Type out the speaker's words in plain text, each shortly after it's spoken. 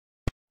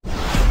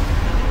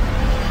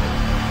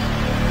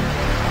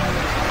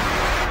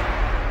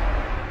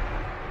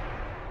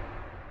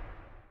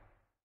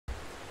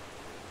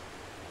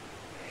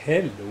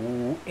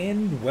Hello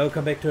and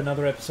welcome back to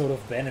another episode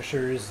of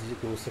Banishers, the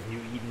Ghost of New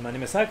Eden. My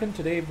name is Hakan.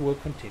 Today we'll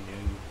continue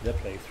the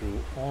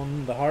playthrough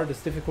on the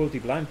hardest difficulty,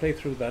 blind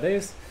playthrough that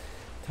is.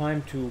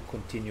 Time to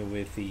continue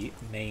with the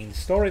main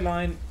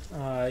storyline.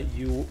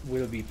 You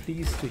will be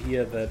pleased to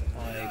hear that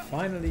I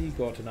finally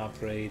got an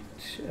upgrade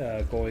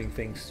going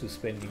thanks to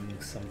spending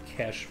some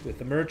cash with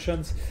the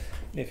merchants.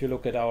 If you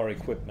look at our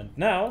equipment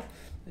now,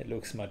 it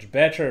looks much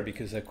better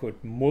because I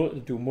could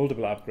do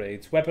multiple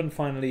upgrades. Weapon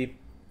finally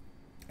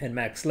and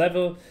max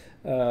level.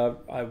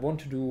 I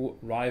want to do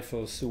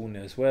rifle soon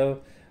as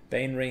well.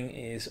 Bane ring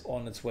is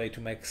on its way to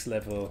max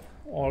level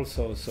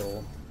also,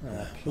 so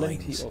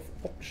plenty Mines. of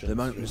options. The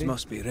mountains really.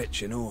 must be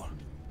rich in ore.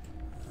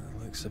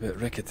 Looks a bit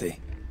rickety.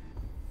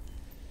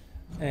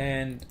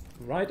 And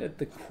right at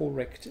the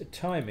correct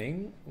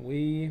timing,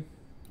 we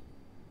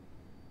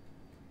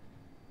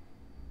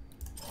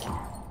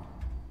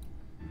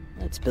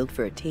That's built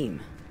for a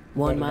team.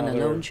 One man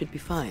another- alone should be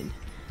fine.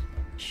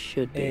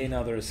 Should be.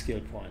 another skill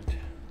point.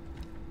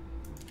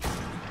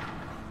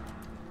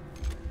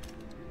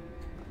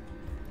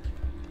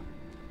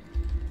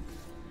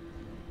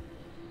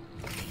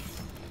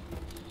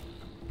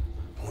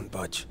 Won't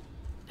budge.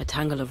 A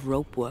tangle of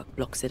rope work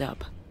blocks it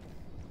up.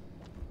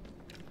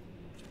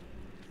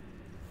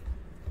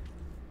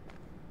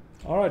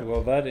 Alright,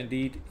 well that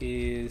indeed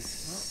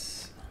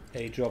is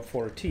a job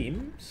for a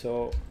team,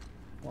 so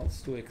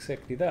let's do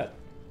exactly that.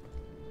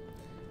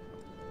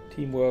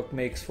 Teamwork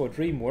makes for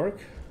dream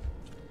work.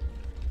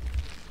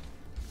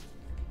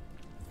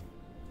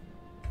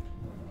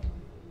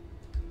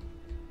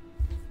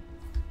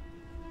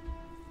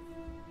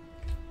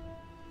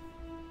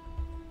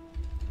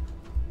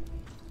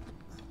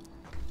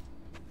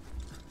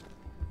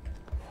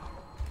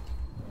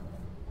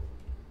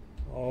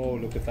 Oh,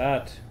 look at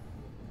that.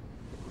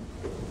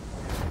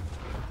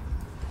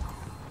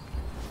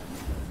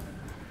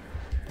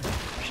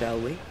 Shall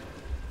we?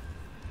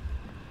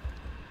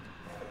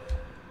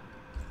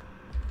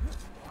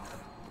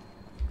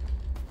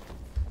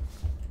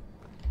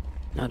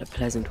 Not a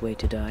pleasant way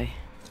to die.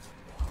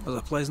 There's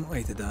a pleasant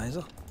way to die, is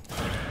there?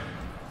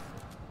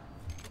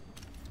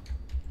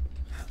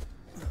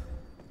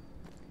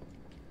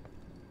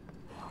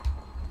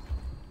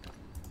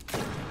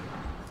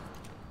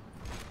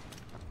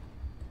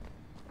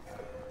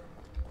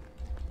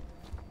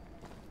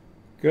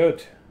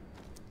 Good.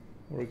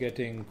 We're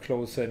getting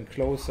closer and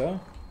closer.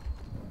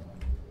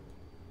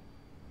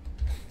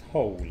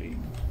 Holy.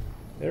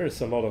 There is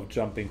a lot of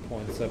jumping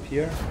points up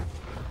here.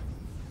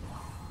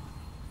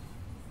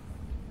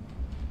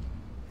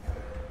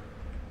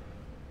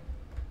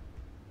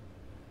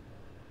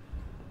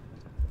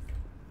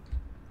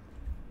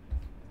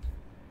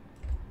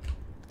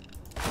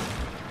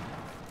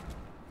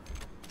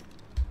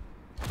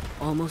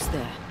 Almost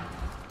there.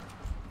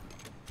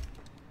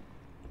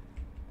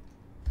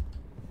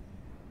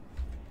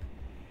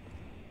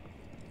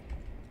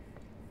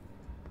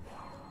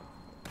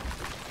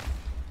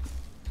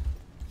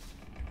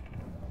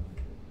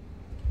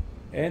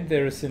 And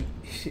there is an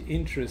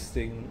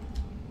interesting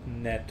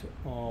net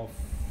of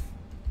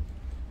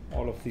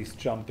all of these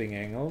jumping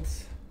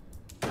angles.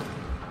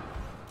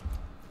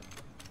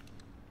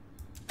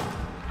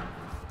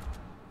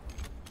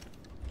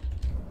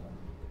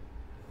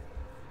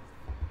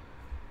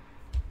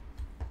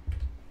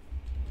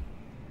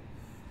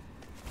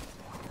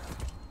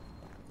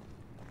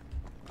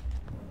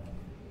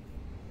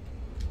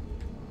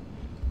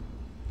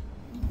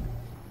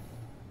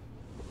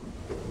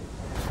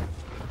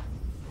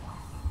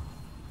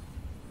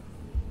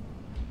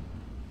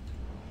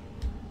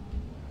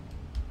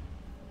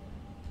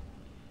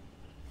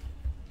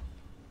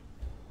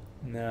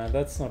 Nah,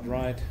 that's not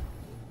right.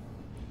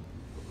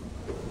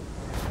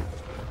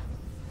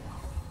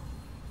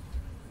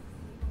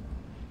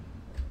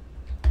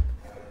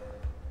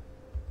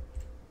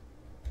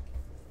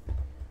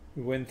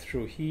 We went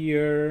through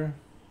here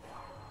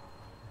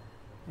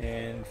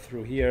and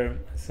through here,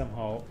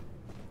 somehow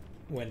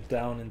went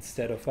down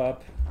instead of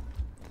up.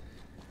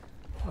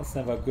 That's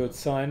never a good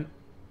sign.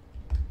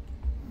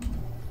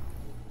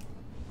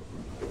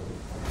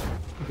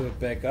 Go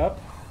back up.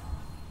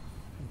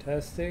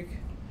 Fantastic.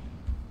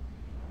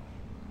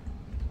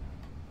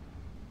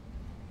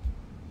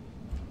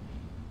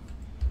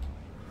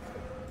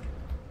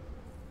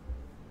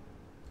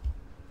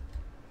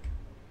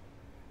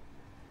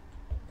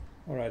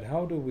 Alright,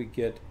 how do we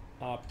get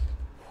up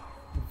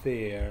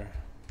there?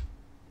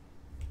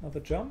 Another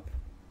jump?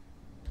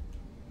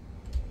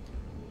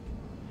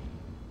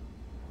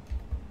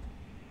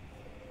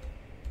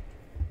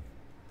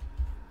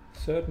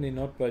 Certainly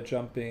not by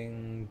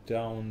jumping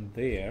down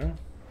there.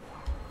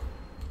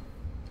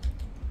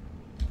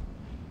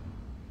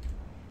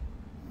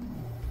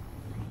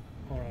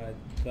 Alright,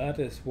 that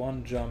is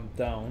one jump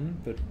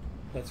down, but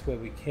that's where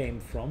we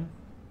came from.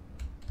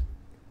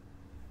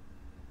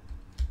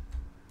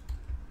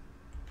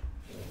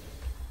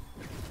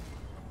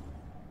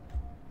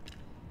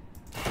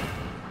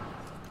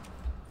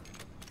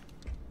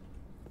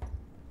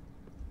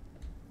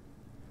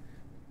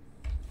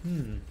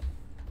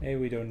 Maybe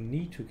we don't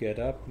need to get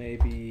up.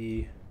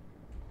 Maybe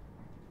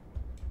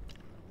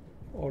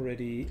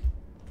already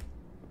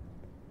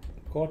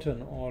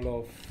gotten all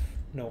of...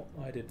 No,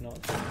 I did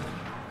not.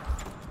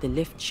 The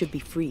lift should be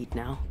freed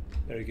now.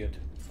 Very good.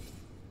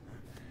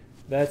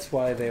 That's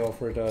why they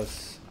offered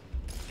us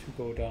to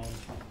go down.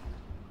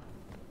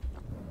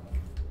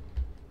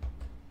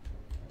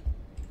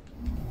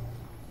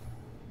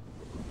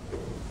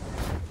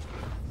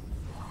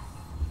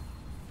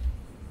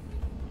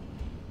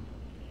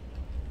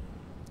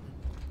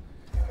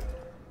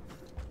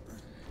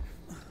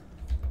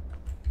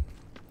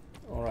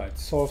 Alright,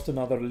 solved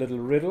another little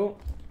riddle.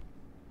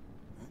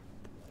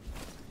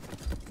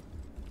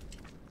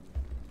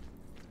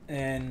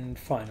 And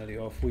finally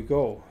off we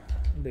go.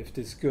 Lift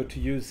is good to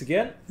use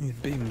again. These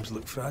beams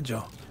look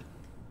fragile.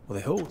 Will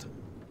they hold?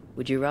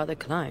 Would you rather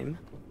climb?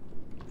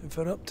 If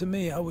it were up to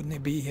me, I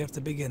wouldn't be here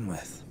to begin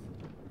with.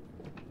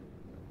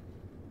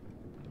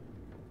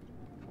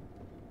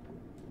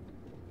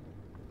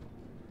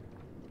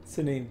 It's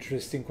an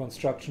interesting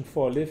construction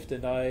for a lift,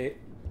 and I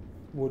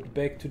would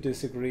beg to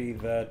disagree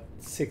that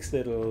 6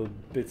 little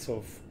bits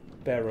of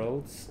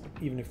barrels,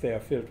 even if they are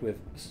filled with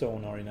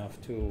stone, are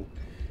enough to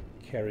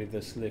carry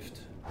this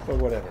lift. But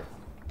whatever.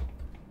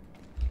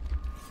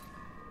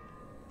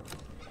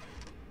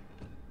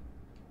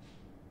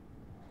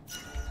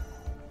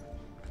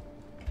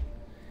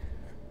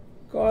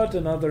 Got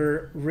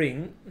another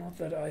ring. Not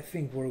that I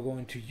think we're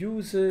going to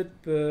use it,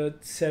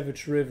 but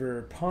Savage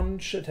River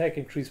Punch. Attack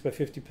increased by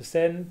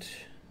 50%.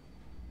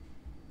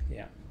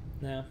 Yeah.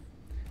 Nah.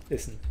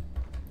 Listen.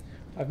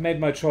 I've made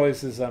my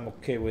choices. I'm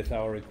okay with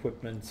our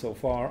equipment so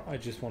far. I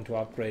just want to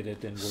upgrade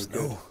it and we're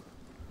good.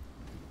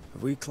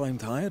 Have we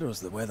climbed higher or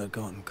has the weather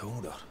gotten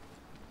colder?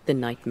 The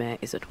nightmare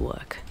is at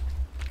work.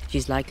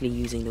 She's likely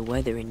using the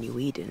weather in New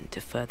Eden to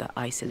further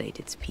isolate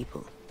its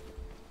people.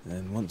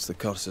 And once the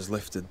curse is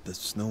lifted, the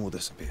snow will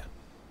disappear.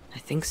 I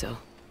think so.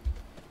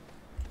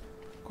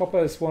 Copper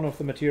is one of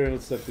the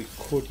materials that we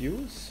could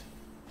use,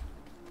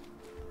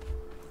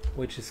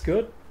 which is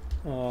good.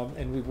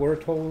 And we were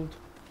told,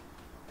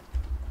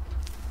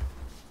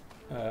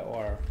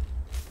 or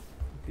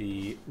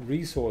the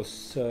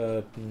resource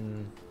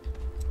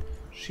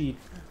sheet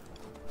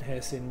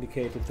has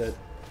indicated that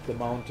the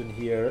mountain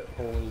here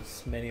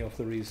holds many of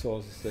the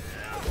resources that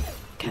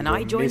Can we were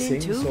I join in missing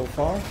too? so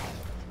far.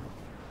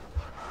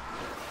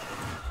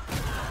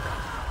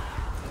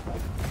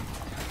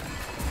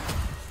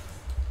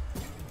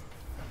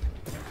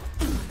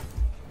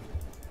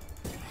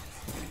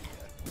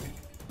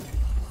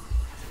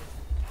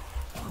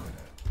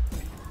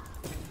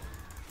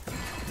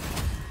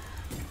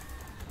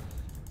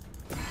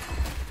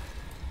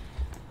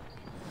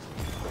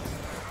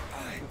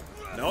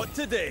 Not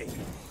today.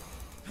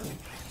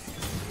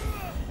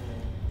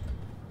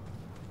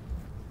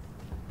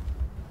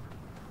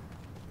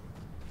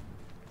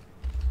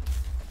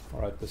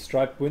 Alright, the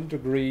striped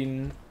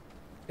wintergreen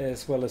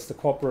as well as the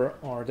copper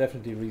are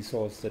definitely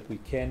resources that we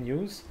can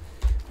use.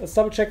 Let's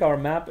double check our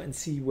map and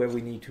see where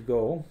we need to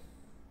go.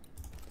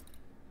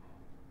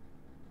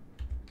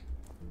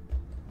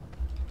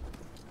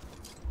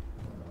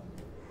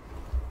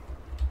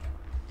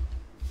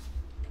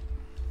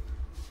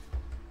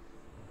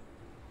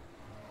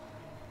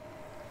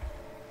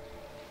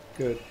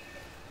 Good.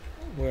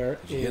 Where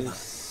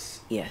is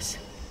Yes.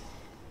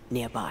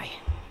 Nearby.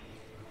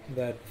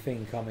 that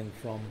thing coming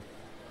from?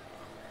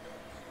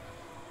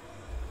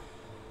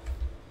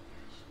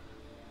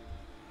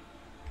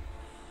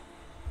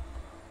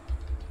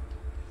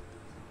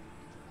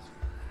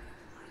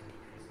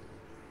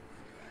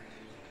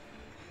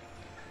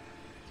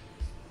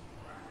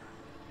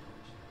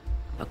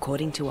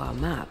 According to our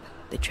map,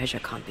 the treasure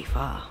can't be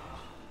far.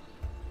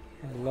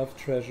 I love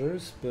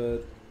treasures, but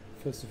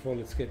first of all,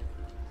 let's get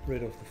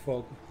rid of the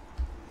fog.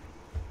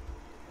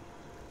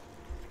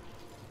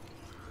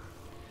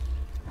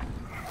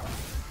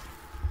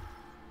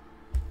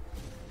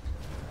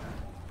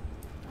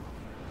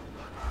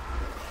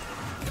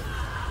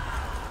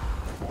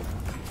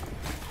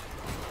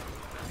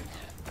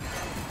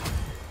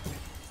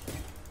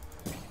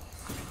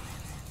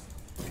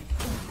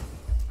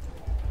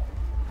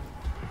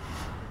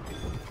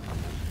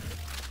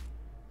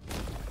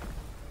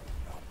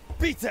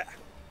 Peter!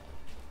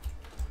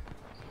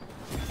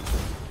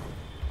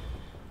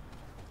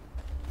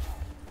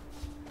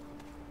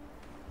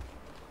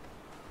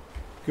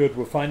 Good,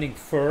 we're finding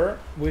fur,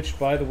 which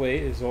by the way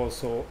is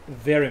also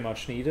very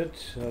much needed.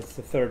 That's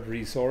the third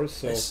resource,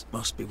 so This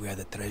must be where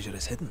the treasure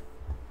is hidden.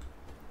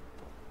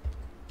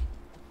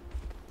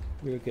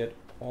 we'll get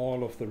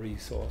all of the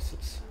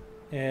resources.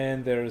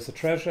 And there is a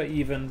treasure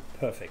even.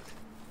 Perfect.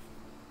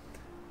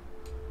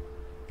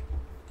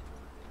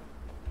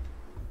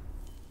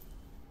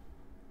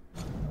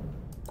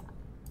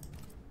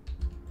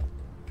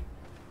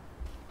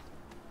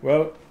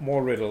 Well,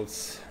 more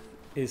riddles.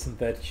 Isn't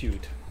that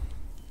cute?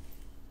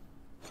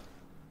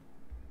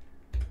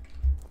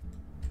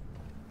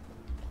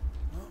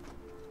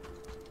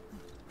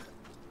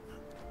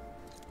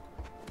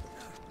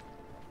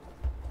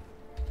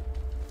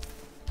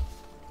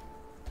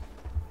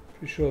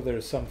 Be sure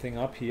there's something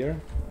up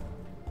here.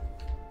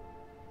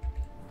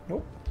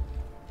 Nope.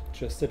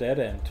 Just a dead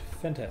end.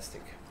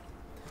 Fantastic.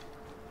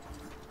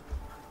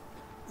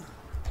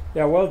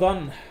 Yeah, well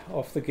done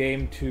of the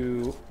game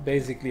to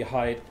basically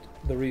hide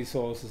the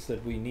resources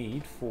that we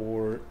need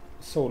for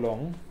so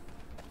long.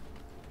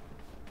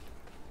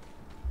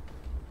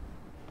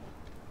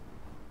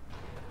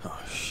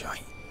 Oh,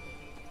 shite.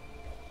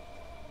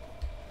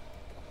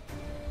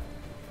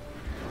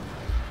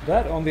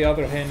 That, on the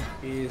other hand,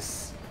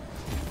 is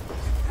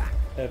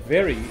a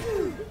very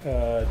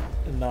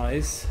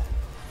nice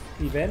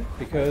event,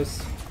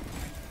 because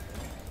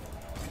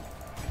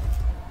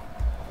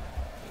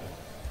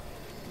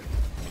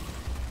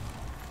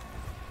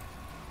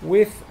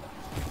with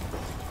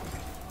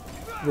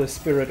the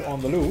spirit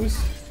on the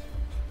loose,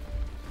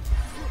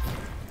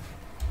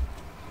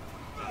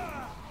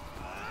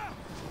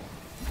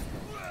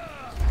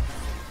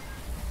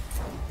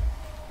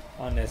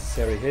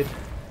 unnecessary hit.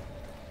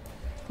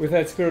 With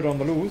that spirit on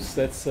the loose,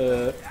 that's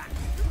a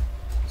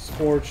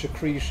scorch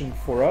accretion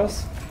for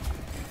us.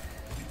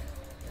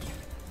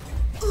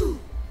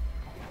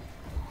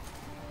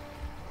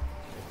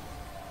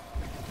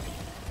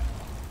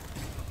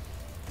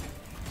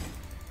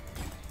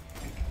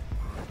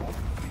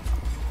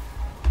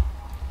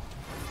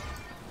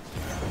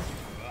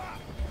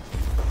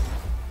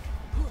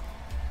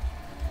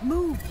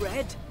 Move,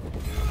 Red!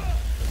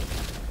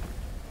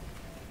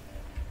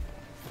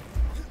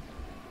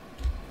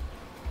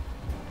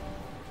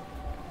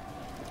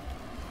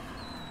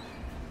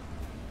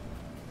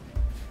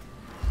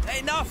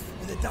 Enough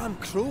with the damn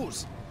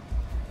crows.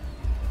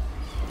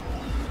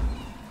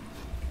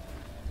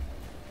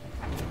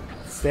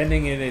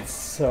 Standing in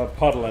its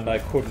puddle, and I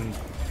couldn't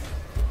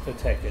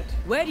attack it.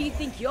 Where do you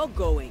think you're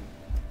going?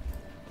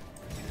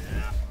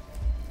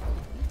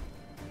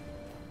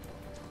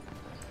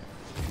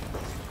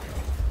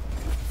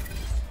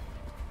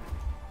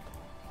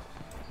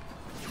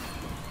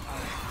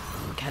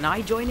 Can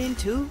I join in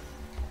too?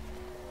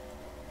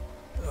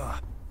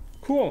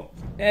 Cool.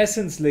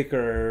 Essence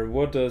Liquor.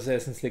 What does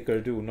Essence Liquor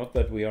do? Not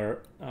that we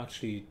are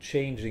actually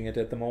changing it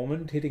at the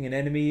moment. Hitting an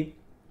enemy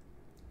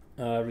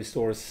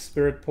restores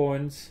spirit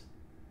points.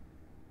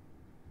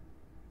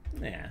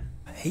 Yeah.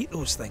 I hate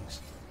those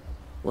things.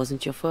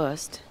 Wasn't your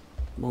first,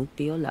 won't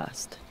be your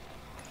last.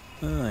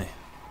 Aye,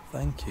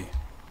 thank you.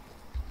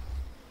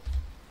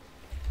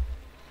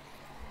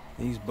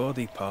 These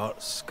body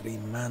parts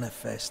scream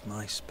manifest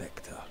my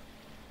spectre.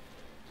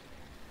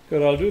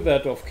 Good, I'll do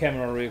that off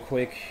camera real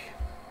quick.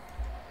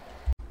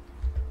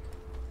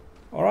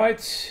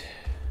 Alright.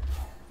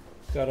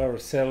 Got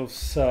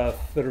ourselves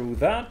through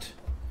that.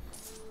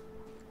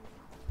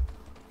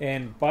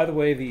 And by the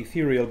way, the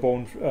ethereal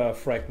bone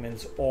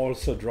fragments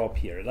also drop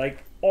here.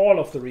 Like all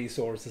of the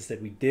resources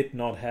that we did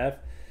not have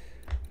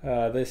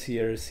this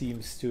year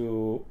seems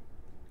to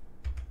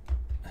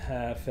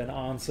have an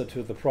answer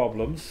to the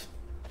problems.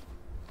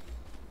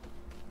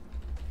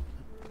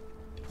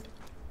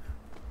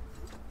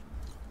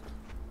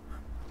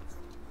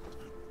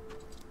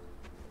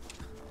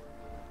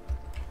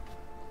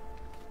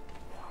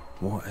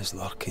 What is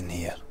lurking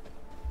here?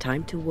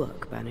 Time to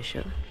work,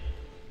 Banisher.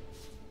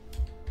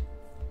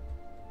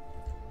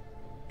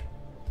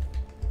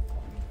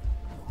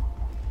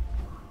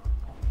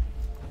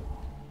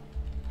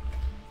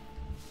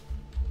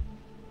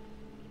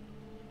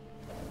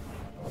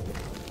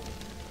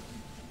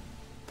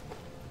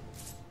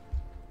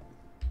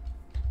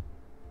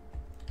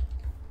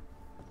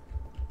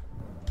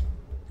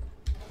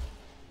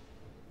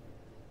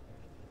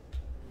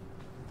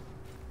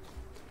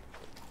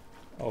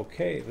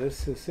 Okay,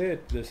 this is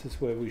it. This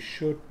is where we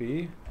should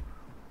be.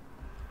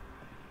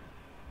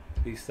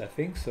 At least I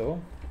think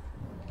so.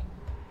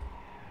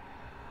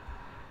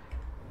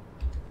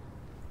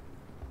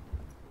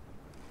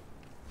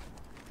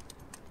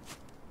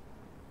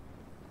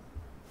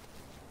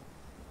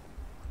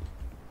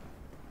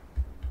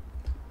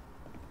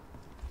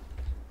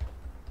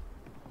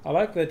 I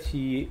like that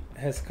he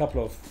has a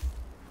couple of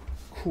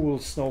cool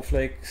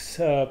snowflakes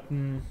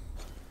hanging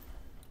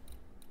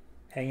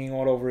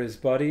all over his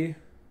body.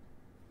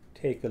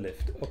 Take a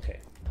lift. Okay.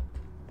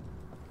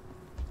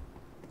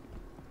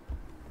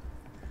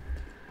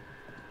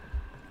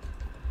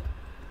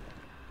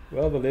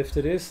 Well, the lift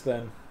it is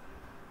then.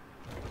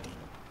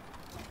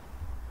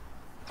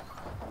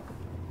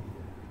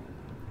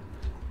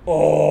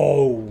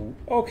 Oh,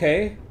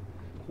 okay.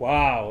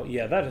 Wow,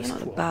 yeah, that is You're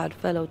not cool. a bad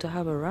fellow to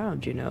have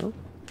around, you know.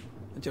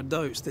 Had your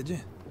doubts, did you?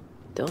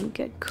 Don't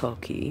get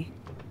cocky.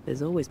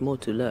 There's always more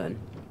to learn.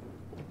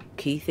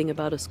 Key thing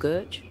about a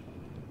scourge?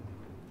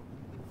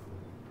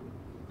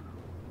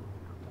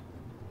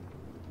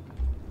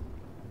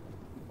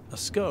 A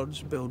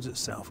scourge builds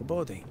itself a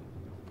body.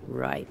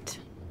 Right.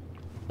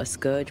 A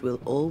scourge will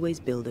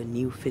always build a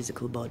new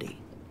physical body.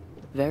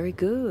 Very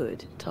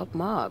good. Top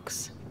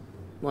marks.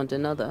 Want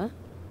another?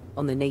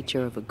 On the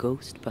nature of a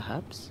ghost,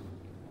 perhaps?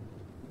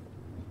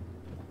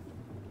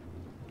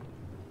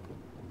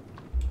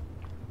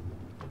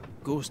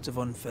 Ghosts of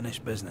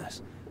unfinished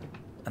business.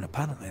 And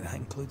apparently that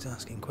includes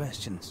asking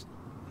questions.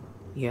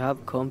 You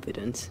have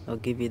confidence, I'll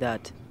give you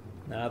that.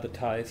 Nah, the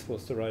ties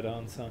was the right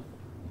answer.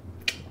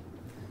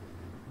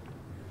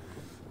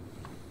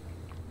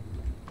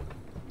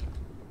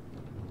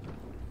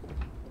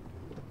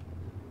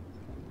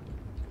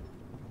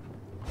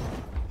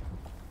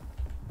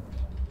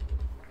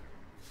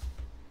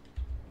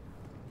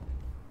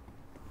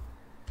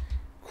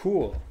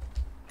 Cool.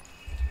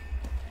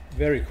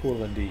 Very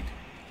cool indeed.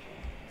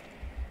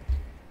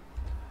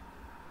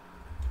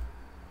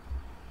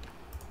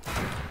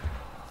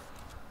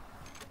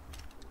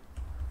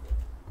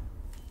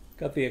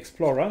 Got the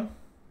Explorer.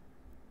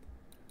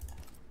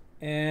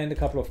 And a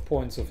couple of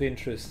points of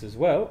interest as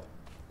well,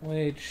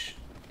 which,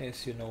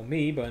 as you know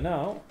me by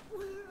now...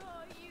 Where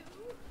are you?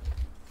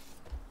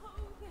 Oh,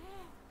 there.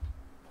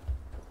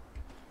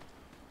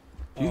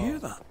 Do you hear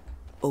that?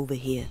 Over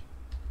here.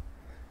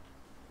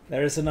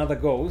 There is another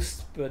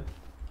ghost, but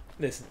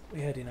listen,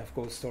 we had enough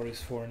ghost stories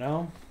for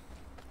now.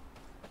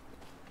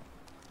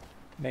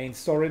 Main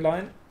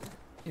storyline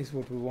is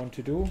what we want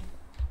to do.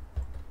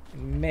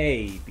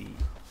 Maybe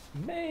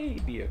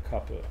a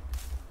couple,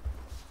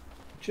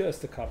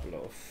 just a couple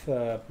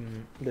of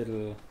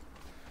little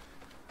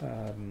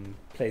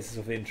places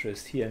of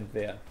interest here and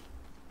there.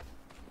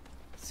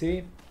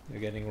 See,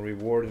 you're getting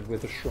rewarded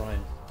with a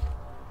shrine,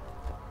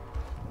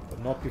 but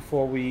not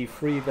before we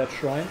free that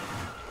shrine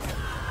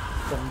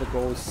from the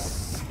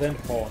ghosts, then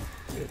haunt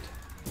it.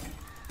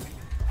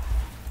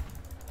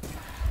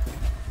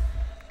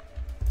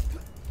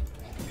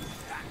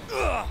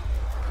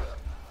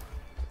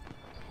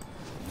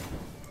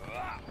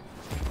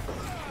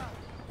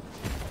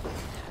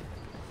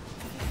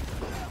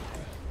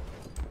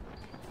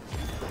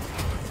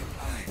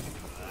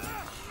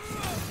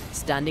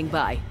 Standing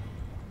by.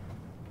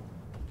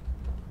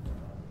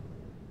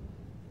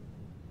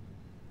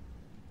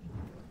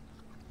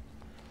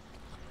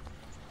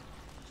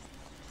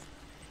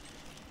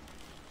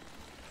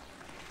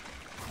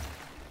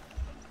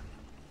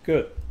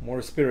 Good,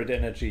 more spirit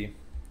energy.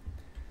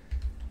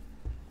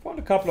 Found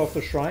a couple of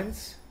the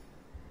shrines.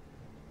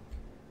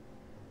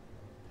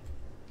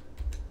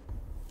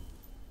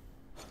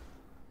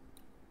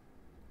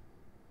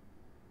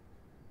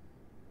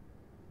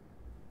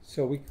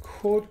 So we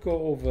could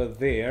go over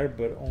there,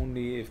 but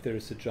only if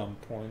there's a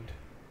jump point.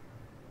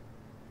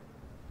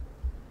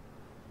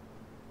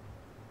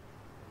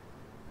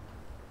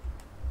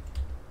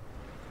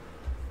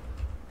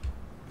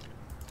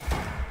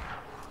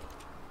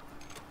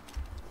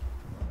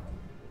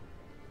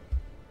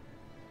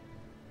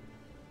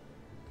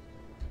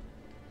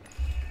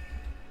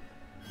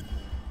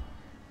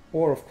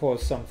 Or of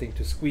course something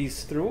to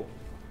squeeze through.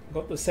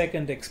 Got the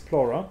second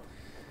Explorer.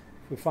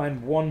 If we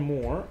find one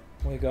more,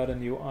 we got a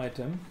new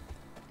item.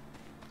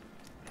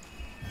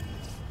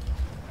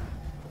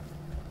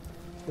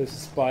 This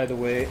is, by the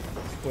way,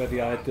 where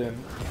the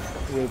item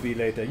will be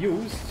later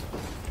used.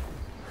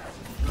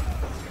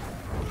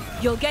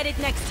 You'll get it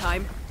next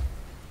time.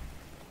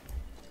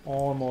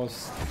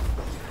 Almost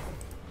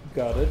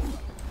got it.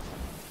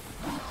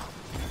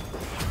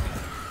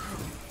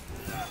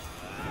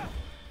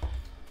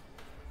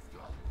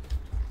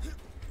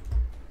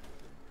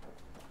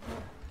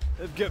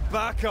 Get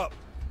back up!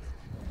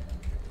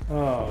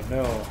 Oh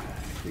no,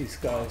 these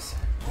guys.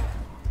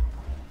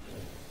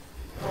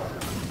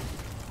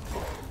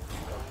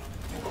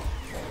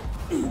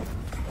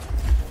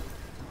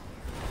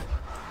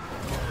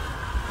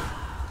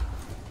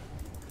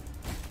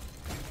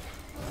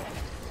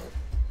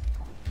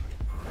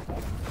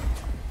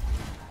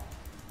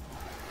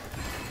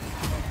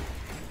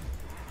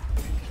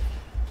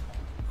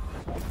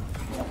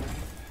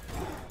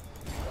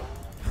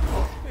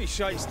 Be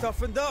shite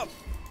stuffened up!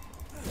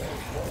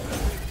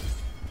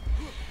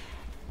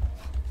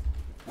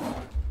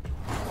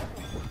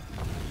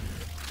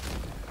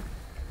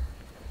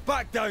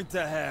 Back down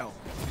to hell!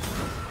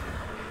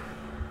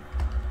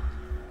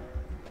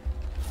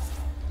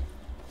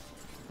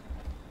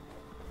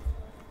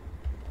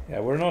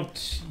 Yeah, we're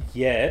not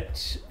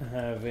yet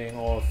having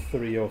all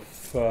three of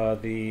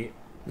the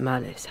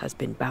Malice has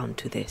been bound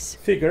to this.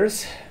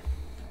 figures,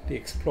 the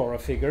Explorer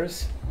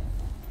figures.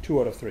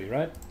 2 out of 3,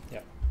 right? Yeah.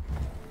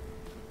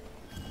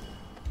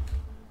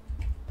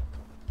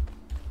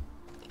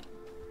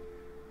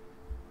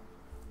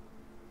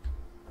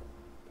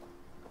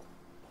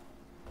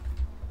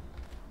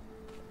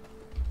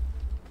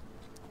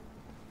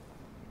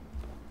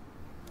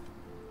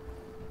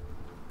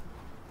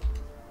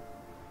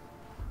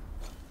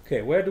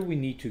 Okay, where do we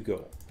need to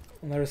go?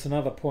 And there is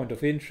another point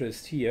of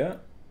interest here.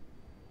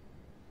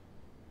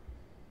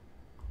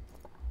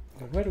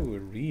 But where do we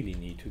really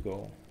need to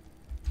go?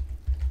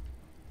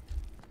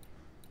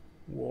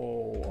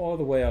 Whoa, all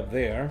the way up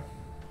there.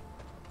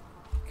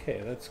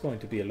 Okay, that's going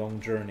to be a long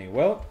journey.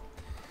 Well,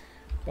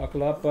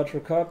 buckle up,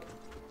 Buttercup.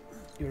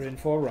 You're in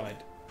for a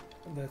ride.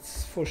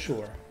 That's for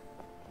sure.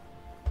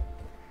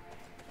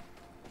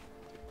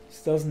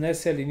 This doesn't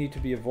necessarily need to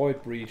be a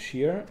void breach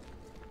here.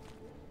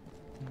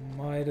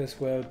 Might as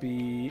well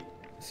be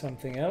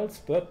something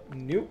else, but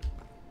nope.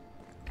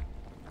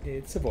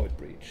 It's a void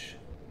breach.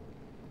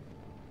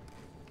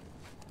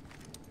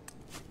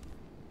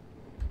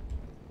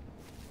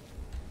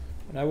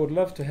 And I would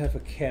love to have a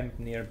camp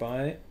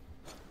nearby.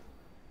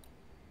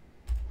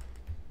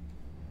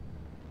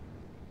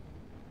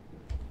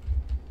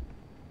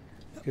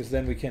 Because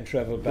then we can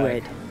travel back.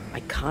 Red, I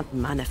can't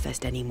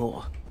manifest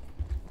anymore.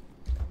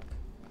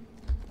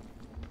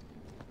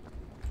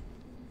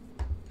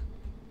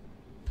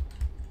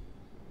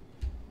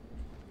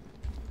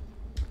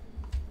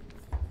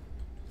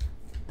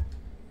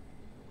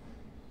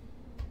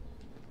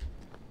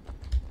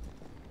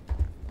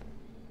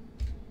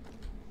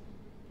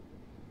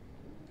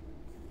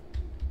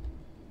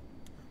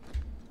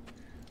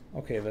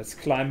 Okay, that's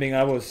climbing.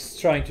 I was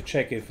trying to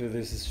check if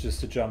this is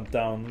just a jump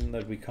down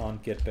that we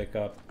can't get back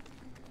up.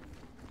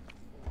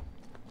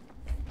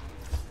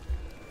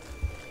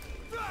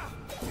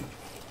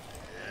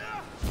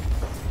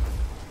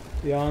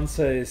 The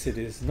answer is it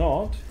is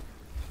not.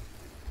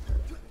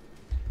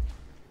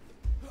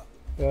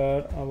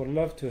 But I would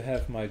love to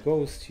have my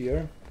ghost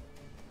here.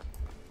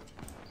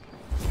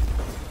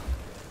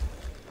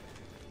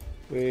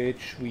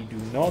 Which we do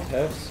not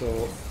have,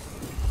 so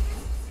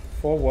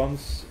for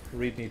once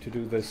Reed need to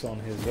do this on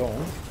his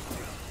own.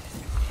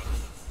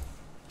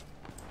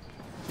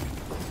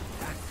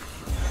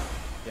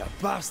 You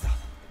bastard!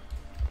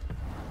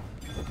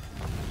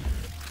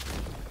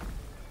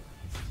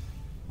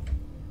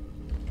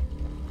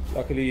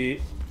 Luckily,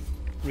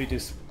 Reed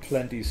is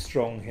plenty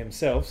strong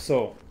himself,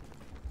 so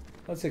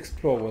let's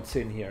explore what's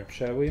in here,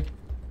 shall we?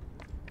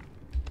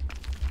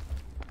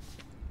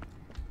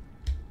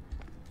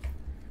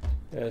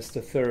 There's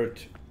the third.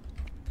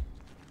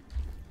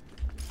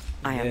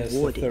 I am There's the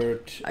warded.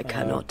 third, I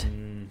cannot.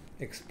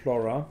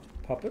 Explorer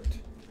puppet.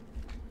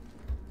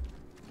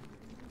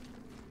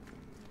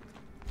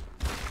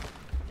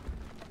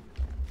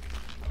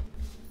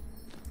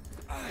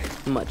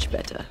 Much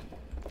better.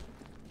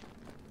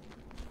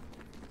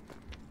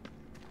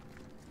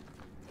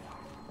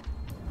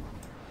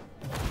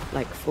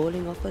 Like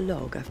falling off a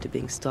log after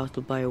being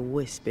startled by a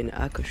wisp in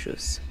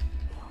Akashus.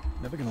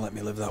 Never gonna let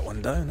me live that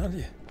one down, are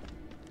you?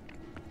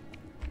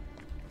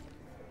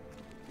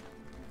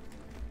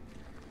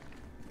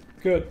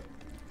 Good.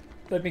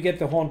 Let me get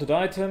the haunted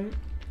item,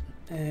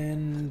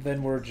 and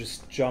then we're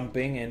just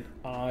jumping, and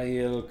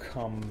I'll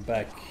come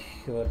back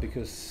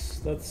because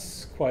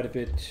that's quite a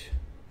bit.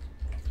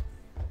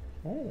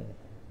 Oh,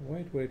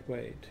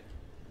 wait.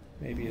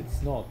 Maybe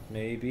it's not.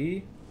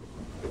 Maybe.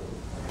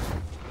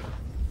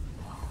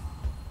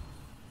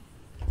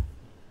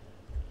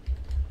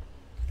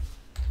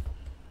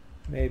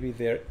 Maybe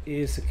there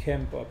is a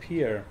camp up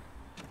here.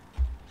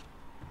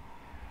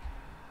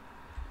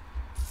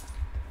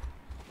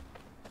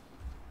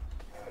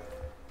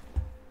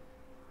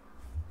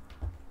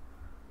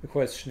 The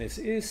question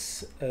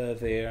is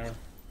there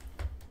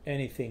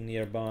anything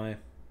nearby?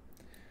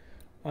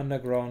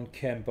 Underground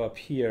camp up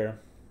here.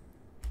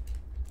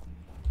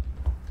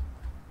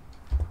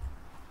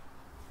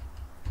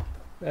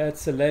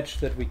 That's a ledge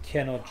that we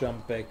cannot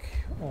jump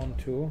back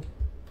onto.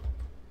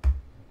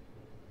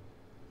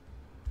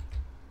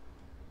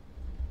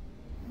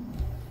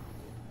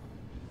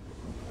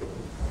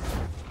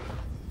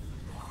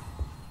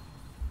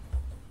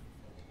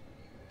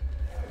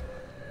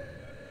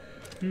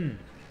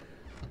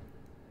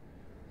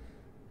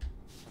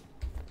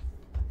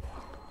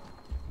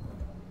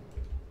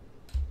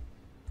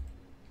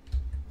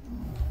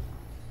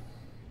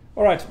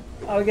 Alright,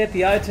 I'll get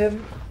the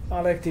item,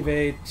 I'll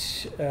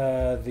activate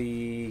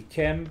the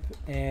camp,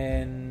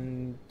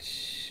 and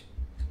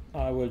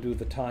I will do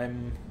the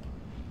time,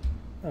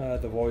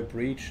 the void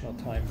breach, not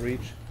time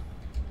breach.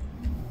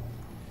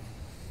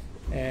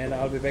 And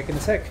I'll be back in a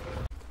sec.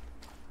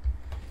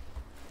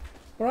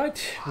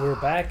 Alright, we're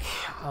back.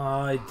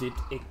 I did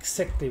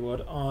exactly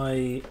what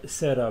I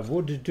said I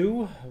would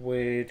do,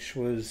 which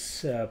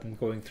was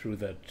going through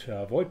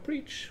that void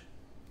breach.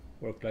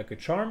 Worked like a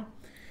charm.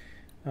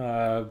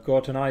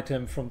 Got an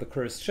item from the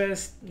cursed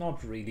chest,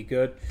 not really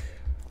good.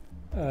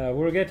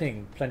 We're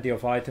getting plenty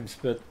of items,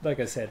 but like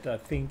I said, I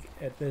think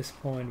at this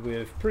point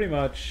we've pretty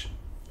much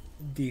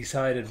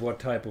decided what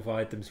type of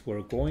items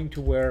we're going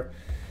to wear.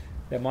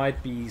 There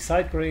might be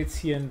side grades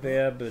here and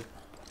there, but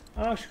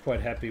I'm actually quite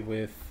happy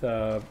with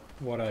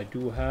what I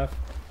do have.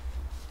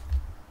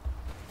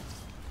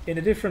 In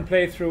a different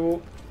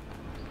playthrough,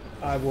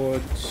 I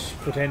would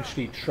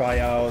potentially try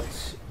out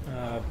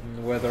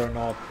whether or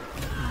not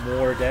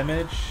more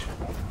damage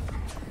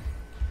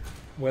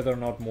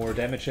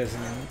as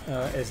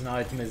an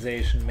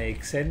itemization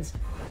makes sense.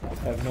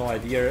 I have no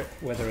idea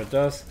whether it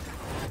does.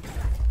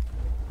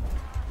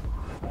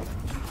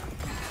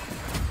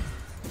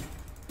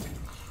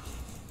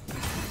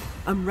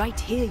 I'm right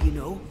here, you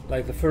know.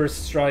 Like the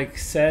first strike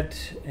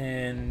set,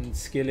 and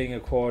skilling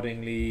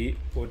accordingly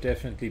would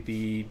definitely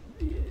be,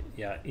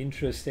 yeah,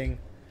 interesting.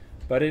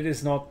 But it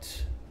is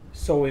not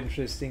so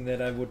interesting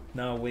that I would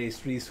now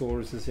waste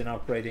resources in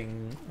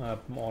upgrading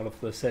all of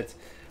the sets.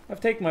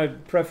 I've taken my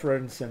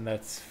preference, and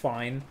that's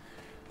fine.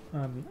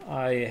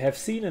 I have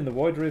seen in the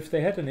Void Rift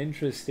they had an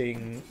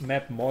interesting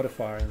map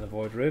modifier in the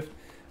Void Rift,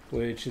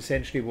 which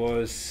essentially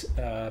was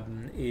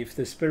if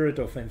the spirit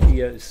of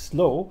Anthea is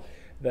slow,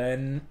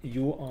 then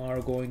you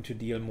are going to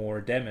deal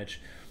more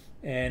damage.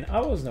 And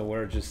I wasn't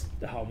aware just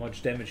how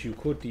much damage you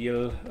could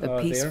deal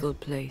A peaceful there.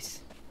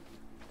 place.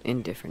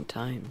 In different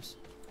times.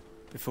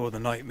 Before the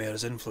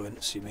nightmare's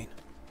influence, you mean?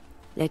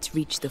 Let's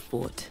reach the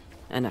fort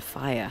and a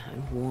fire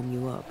and warm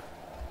you up.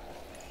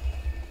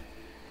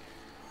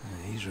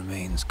 These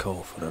remains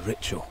call for a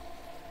ritual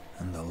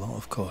and a lot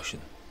of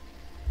caution.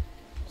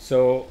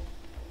 So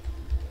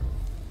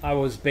I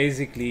was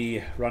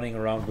basically running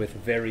around with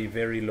very,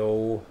 very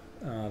low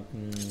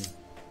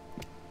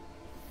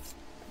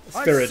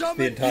spirit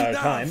the entire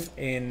time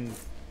in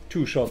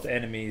two-shot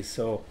enemies,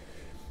 so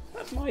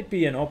that might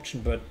be an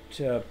option, but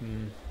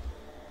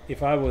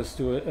if I was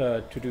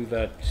to do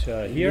that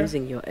here,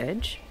 Using your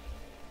edge?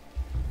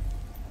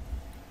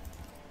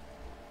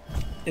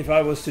 if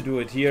I was to do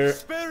it here,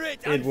 Spirit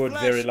it and would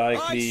flesh, very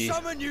likely I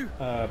summon you.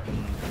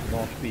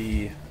 not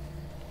be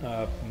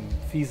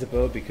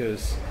feasible,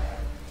 because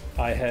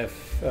I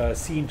have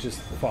seen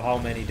just for how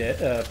many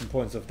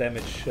points of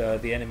damage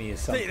the enemy is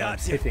Say that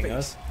sometimes to your hitting face.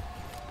 us.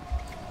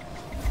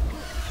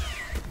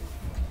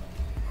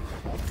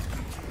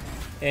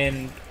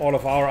 And all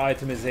of our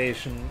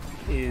itemization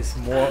is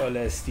more or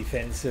less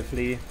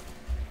defensively.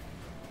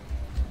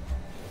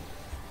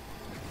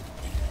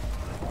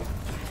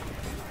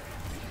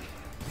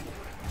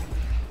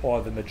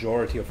 Or the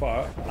majority of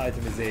our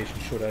itemization,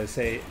 should I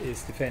say,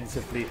 is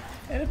defensively.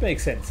 And it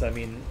makes sense. I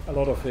mean, a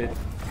lot of it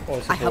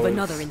also I have boils-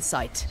 another in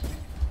sight.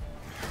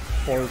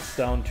 boils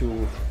down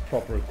to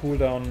proper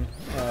cooldown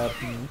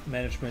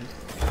management.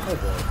 Oh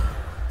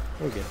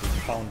boy. We're getting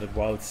pounded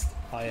whilst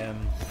I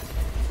am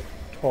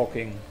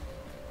talking.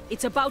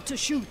 It's about to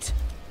shoot.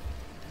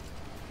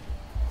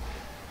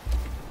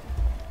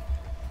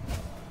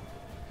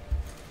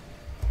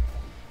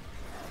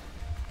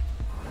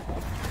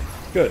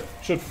 Good.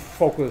 Should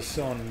focus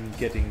on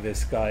getting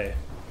this guy.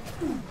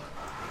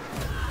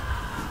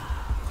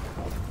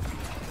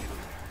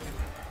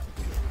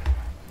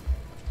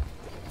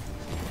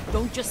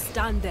 Don't just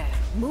stand there.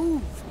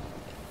 Move.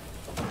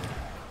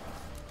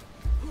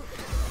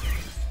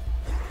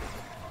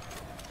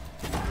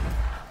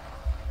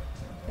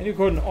 And you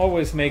couldn't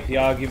always make the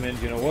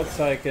argument, you know what,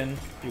 Saiken,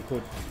 you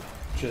could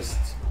just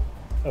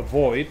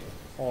avoid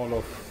all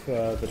of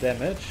the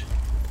damage.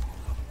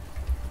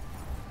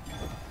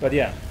 But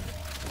yeah,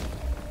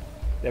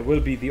 there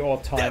will be the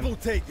odd time Devil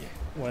take it.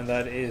 when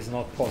that is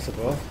not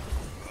possible.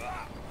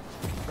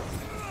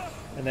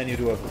 And then you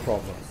do have a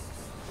problem.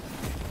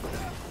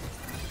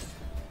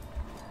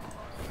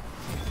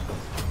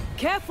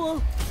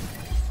 Careful.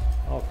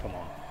 Oh, come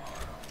on.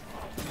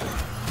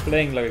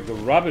 Playing like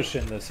rubbish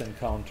in this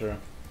encounter.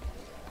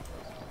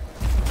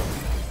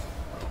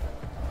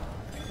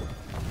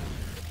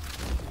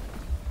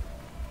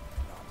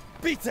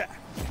 Peter.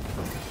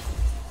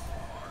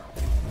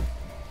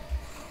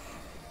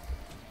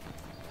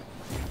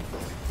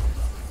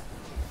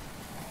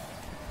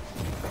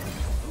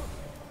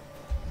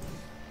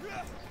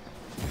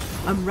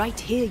 I'm right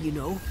here, you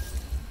know.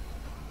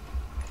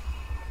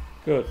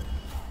 Good.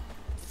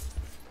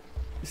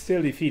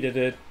 Still defeated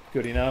it.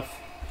 Good enough.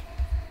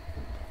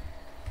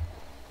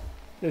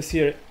 This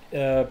here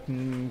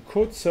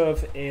could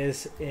serve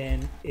as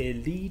an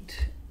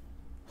elite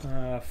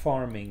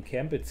farming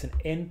camp. It's an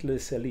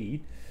endless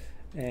elite,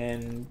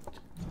 and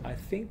I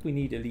think we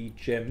need elite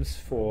gems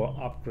for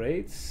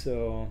upgrades.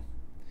 So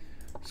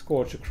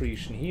Scorch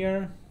accretion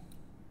here,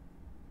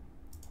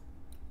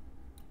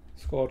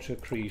 Scorch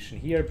accretion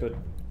here, but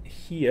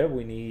here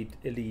we need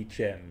elite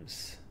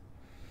gems,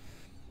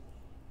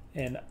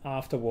 and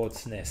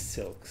afterwards nest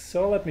silk.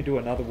 So let me do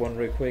another one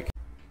real quick.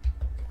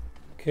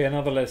 Okay,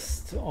 another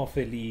list of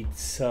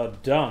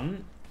elites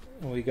done.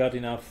 We got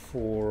enough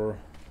for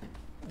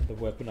the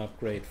weapon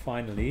upgrade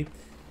finally.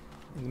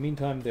 In the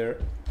meantime, there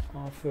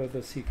are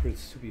further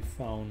secrets to be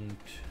found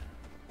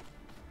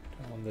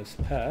down this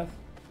path.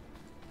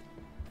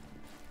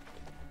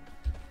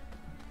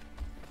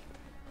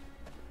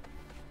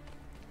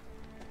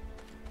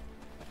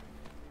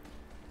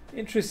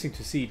 Interesting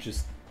to see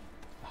just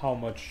how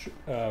much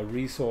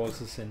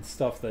resources and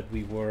stuff that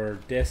we were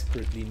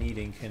desperately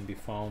needing can be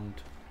found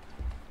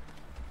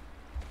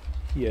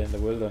here in the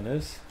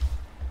wilderness,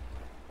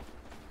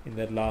 in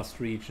that last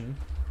region.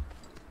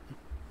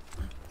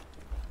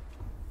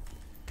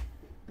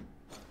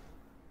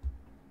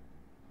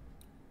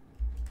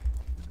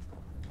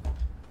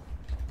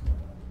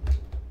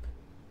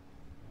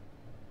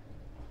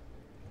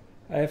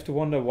 I have to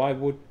wonder, why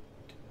would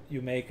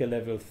you make a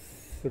level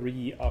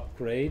 3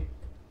 upgrade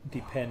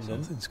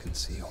dependent? Something's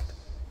concealed.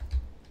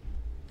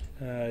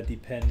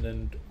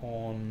 Dependent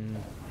on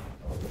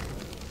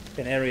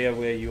an area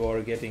where you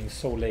are getting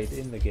so late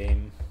in the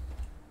game.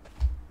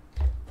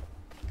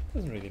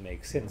 Doesn't really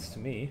make sense to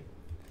me.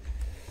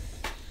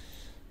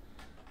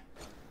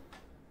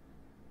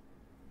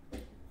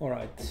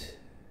 Alright.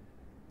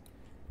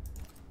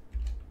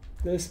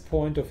 This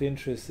point of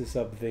interest is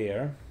up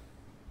there.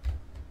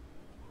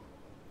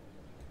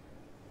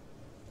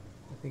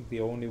 I think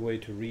the only way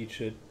to reach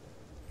it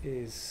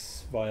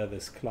is via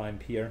this climb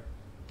here.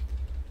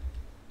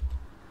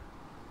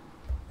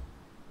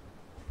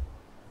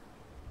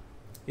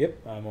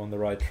 Yep, I'm on the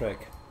right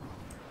track.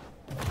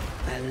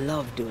 I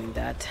love doing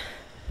that.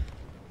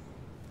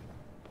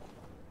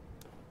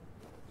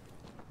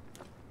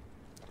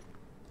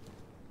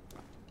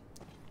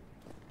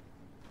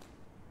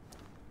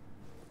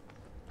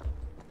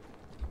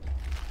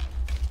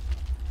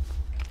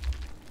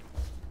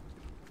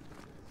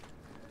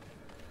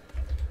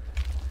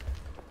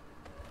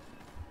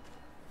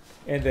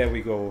 And there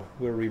we go.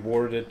 We're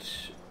rewarded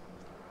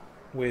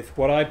with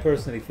what I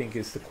personally think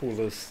is the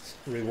coolest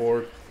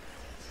reward.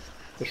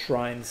 The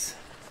shrines.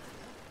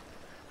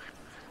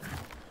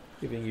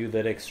 Giving you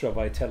that extra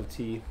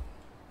vitality.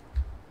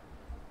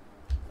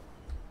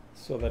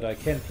 So that I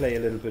can play a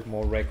little bit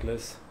more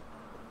reckless.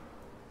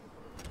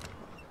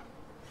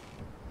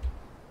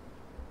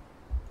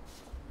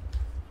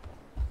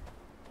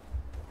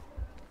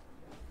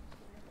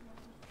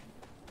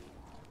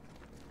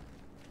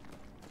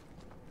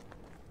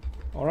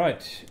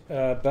 Alright,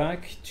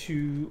 back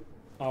to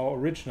our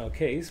original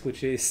case,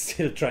 which is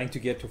still trying to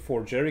get to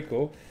Fort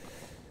Jericho.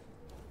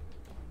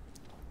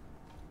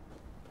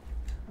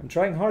 I'm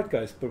trying hard,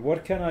 guys, but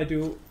what can I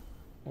do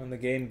when the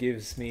game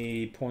gives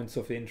me points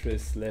of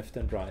interest left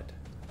and right?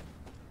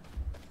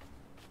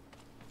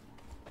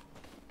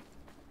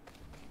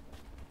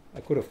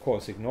 I could, of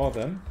course, ignore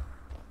them.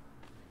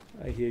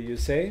 I hear you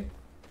say.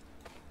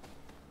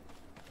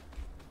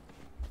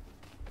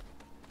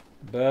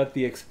 But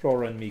the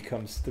explorer in me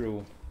comes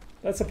through.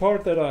 That's a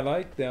part that I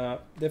like. There are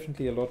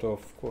definitely a lot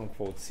of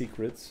quote-unquote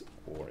secrets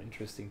or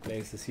interesting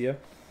places here.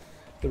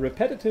 The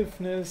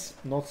repetitiveness,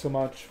 not so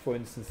much. For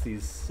instance,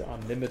 these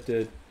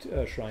unlimited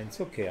shrines.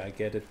 Okay, I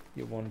get it.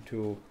 You want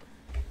to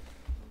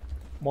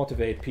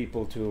motivate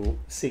people to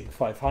sink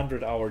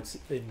 500 hours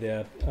in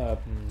their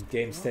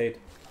game state.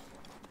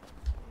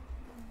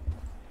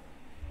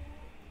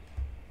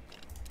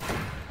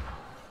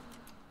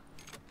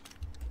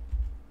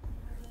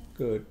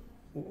 Good.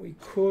 We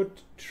could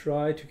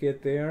try to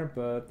get there,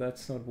 but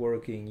that's not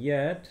working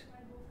yet.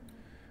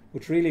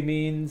 Which really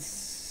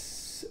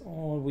means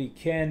all we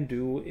can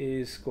do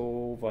is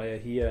go via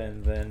here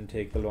and then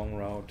take the long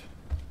route.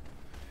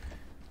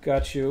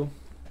 Got you.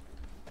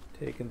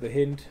 Taking the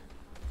hint.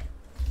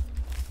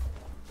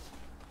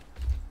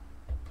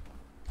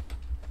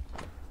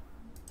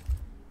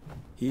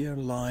 Here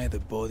lie the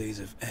bodies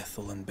of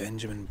Ethel and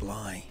Benjamin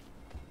Bligh.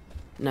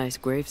 Nice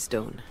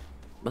gravestone.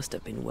 Must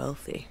have been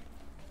wealthy.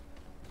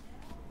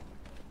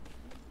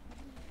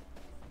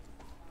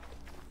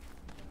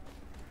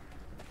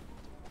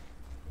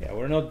 Yeah,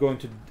 we're not going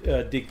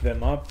to dig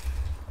them up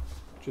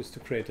just to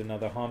create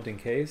another haunting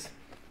case.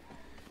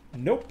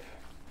 Nope.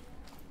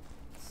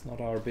 It's not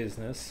our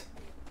business.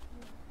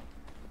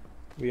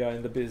 We are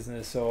in the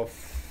business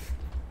of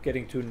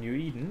getting to New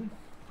Eden.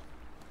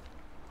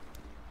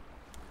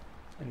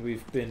 And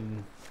we've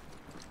been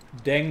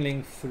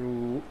dangling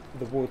through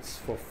the woods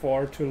for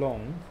far too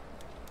long.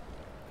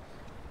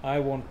 I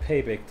want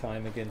payback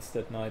time against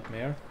that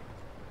nightmare.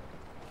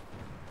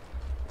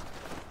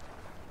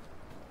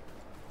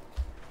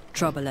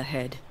 Trouble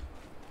ahead.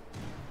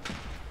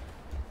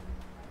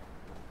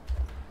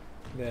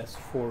 There's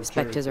 4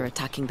 Spectres are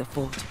attacking the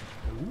fort.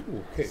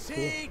 Ooh, okay,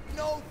 Seek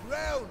no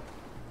ground.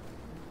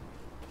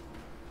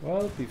 cool.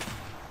 Well,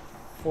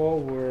 before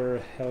we're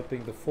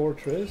helping the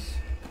fortress,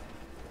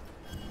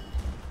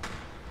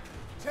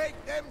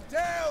 Take them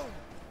down.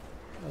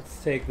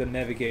 let's take the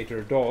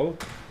navigator doll.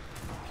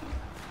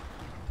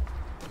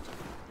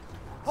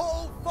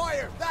 Hold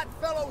fire. That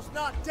fellow's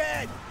not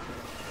dead.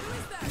 Who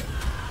is that?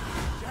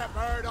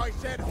 Shepherd, I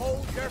said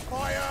hold your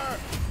fire.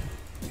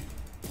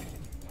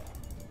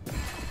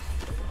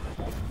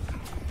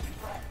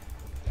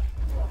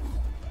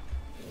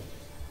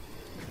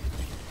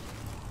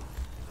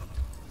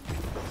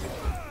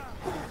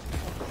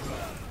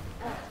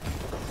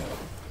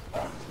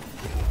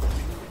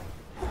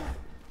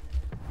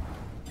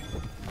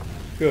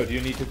 Good,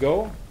 you need to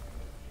go.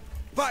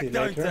 See Back you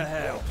down later. to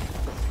hell.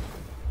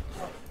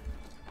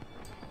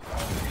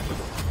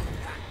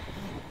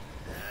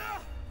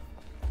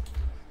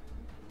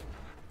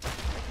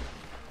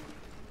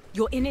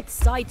 You're in its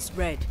sights,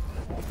 Red.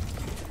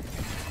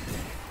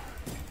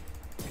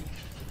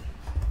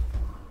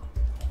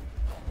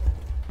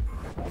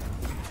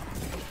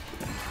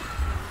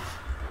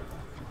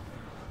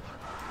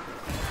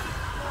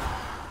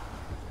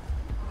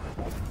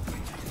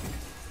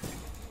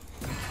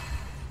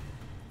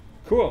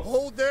 Cool.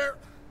 Hold there.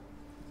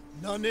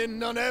 None in,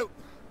 none out.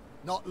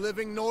 Not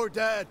living nor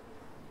dead.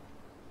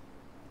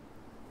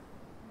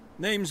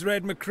 Name's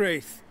Red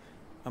McCraith.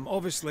 I'm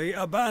obviously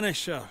a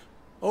banisher.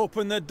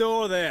 Open the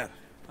door there.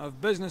 I've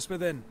business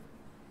within.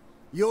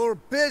 Your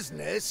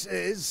business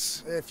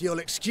is, if you'll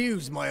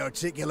excuse my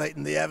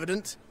articulating the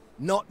evident,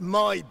 not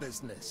my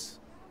business.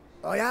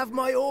 I have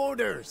my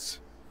orders.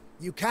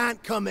 You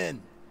can't come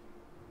in.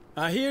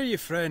 I hear you,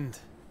 friend.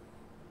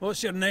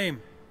 What's your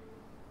name?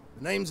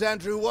 The name's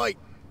Andrew White.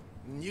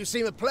 And you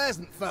seem a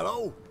pleasant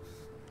fellow.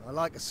 I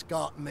like a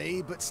Scot,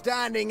 me, but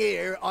standing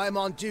here, I'm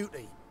on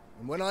duty.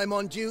 And when I'm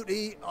on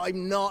duty,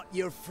 I'm not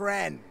your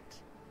friend.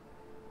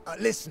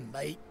 Listen,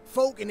 mate.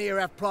 Folk in here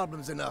have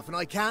problems enough, and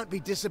I can't be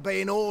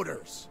disobeying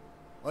orders.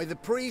 Either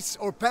priests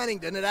or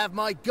Pennington would have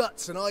my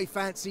guts, and I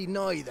fancy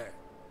neither.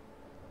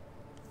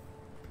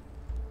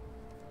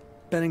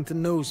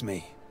 Bennington knows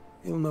me.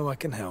 He'll know I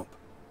can help.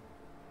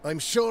 I'm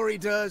sure he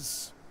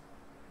does.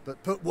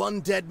 But put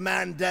one dead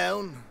man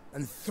down,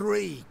 and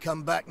 3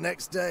 come back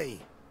next day.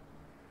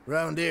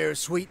 Round here,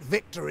 sweet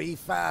victory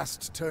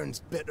fast turns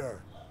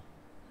bitter.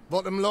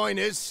 Bottom line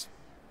is,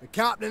 the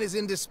captain is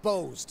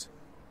indisposed,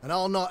 and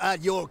I'll not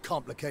add your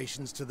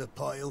complications to the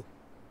pile.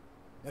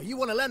 Now, you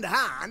want to lend a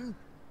hand?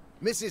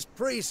 Mrs.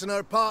 Priest and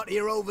her party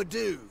are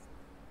overdue.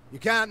 You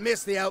can't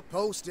miss the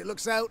outpost. It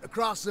looks out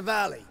across the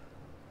valley.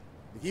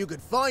 If you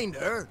could find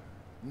her,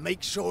 and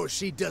make sure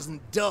she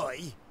doesn't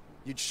die,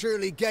 you'd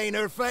surely gain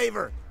her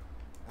favor.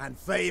 And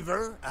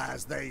favor,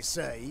 as they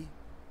say,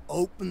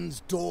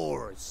 opens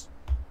doors.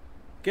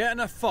 Get in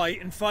a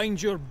fight and find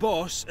your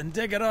boss and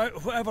dig her out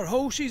of whatever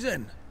hole she's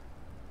in.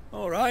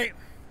 All right.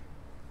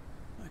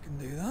 I can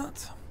do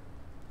that.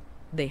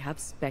 They have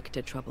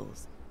Spectre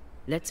troubles.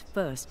 Let's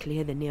first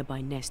clear the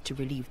nearby nest to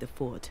relieve the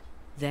fort,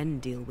 then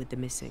deal with the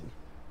missing.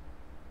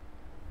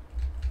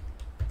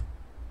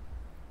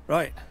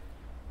 Right.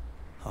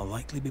 I'll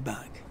likely be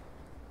back.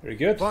 Very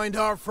good. Find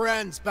our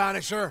friends,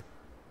 Banisher.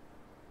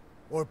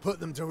 Or put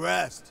them to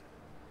rest.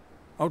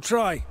 I'll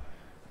try.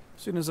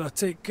 As soon as I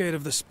take care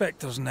of the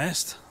Spectre's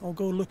nest, I'll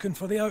go looking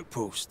for the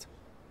outpost.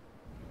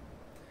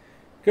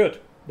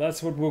 Good.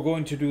 That's what we're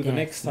going to do the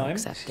next time.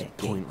 Knocks at their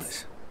gates.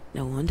 Pointless.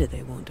 No wonder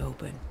they won't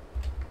open.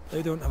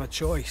 They don't have a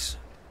choice.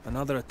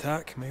 Another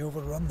attack may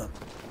overrun them.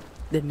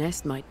 The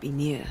nest might be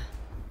near.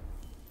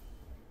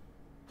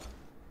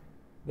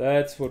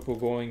 That's what we're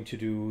going to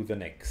do the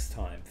next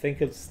time.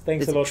 Thanks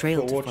There's a a lot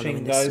trail for to follow watching,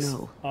 in the guys.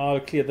 snow. I'll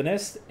clear the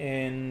nest,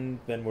 and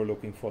then we're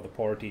looking for the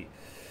party.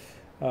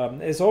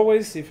 As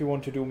always, if you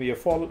want to do me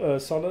a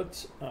solid,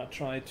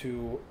 try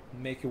to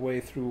make your way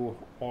through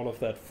all of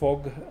that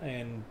fog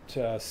and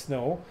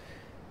snow,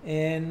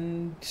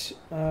 and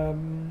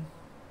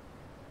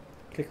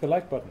click the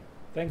like button.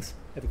 Thanks,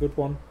 have a good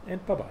one,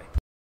 and bye-bye.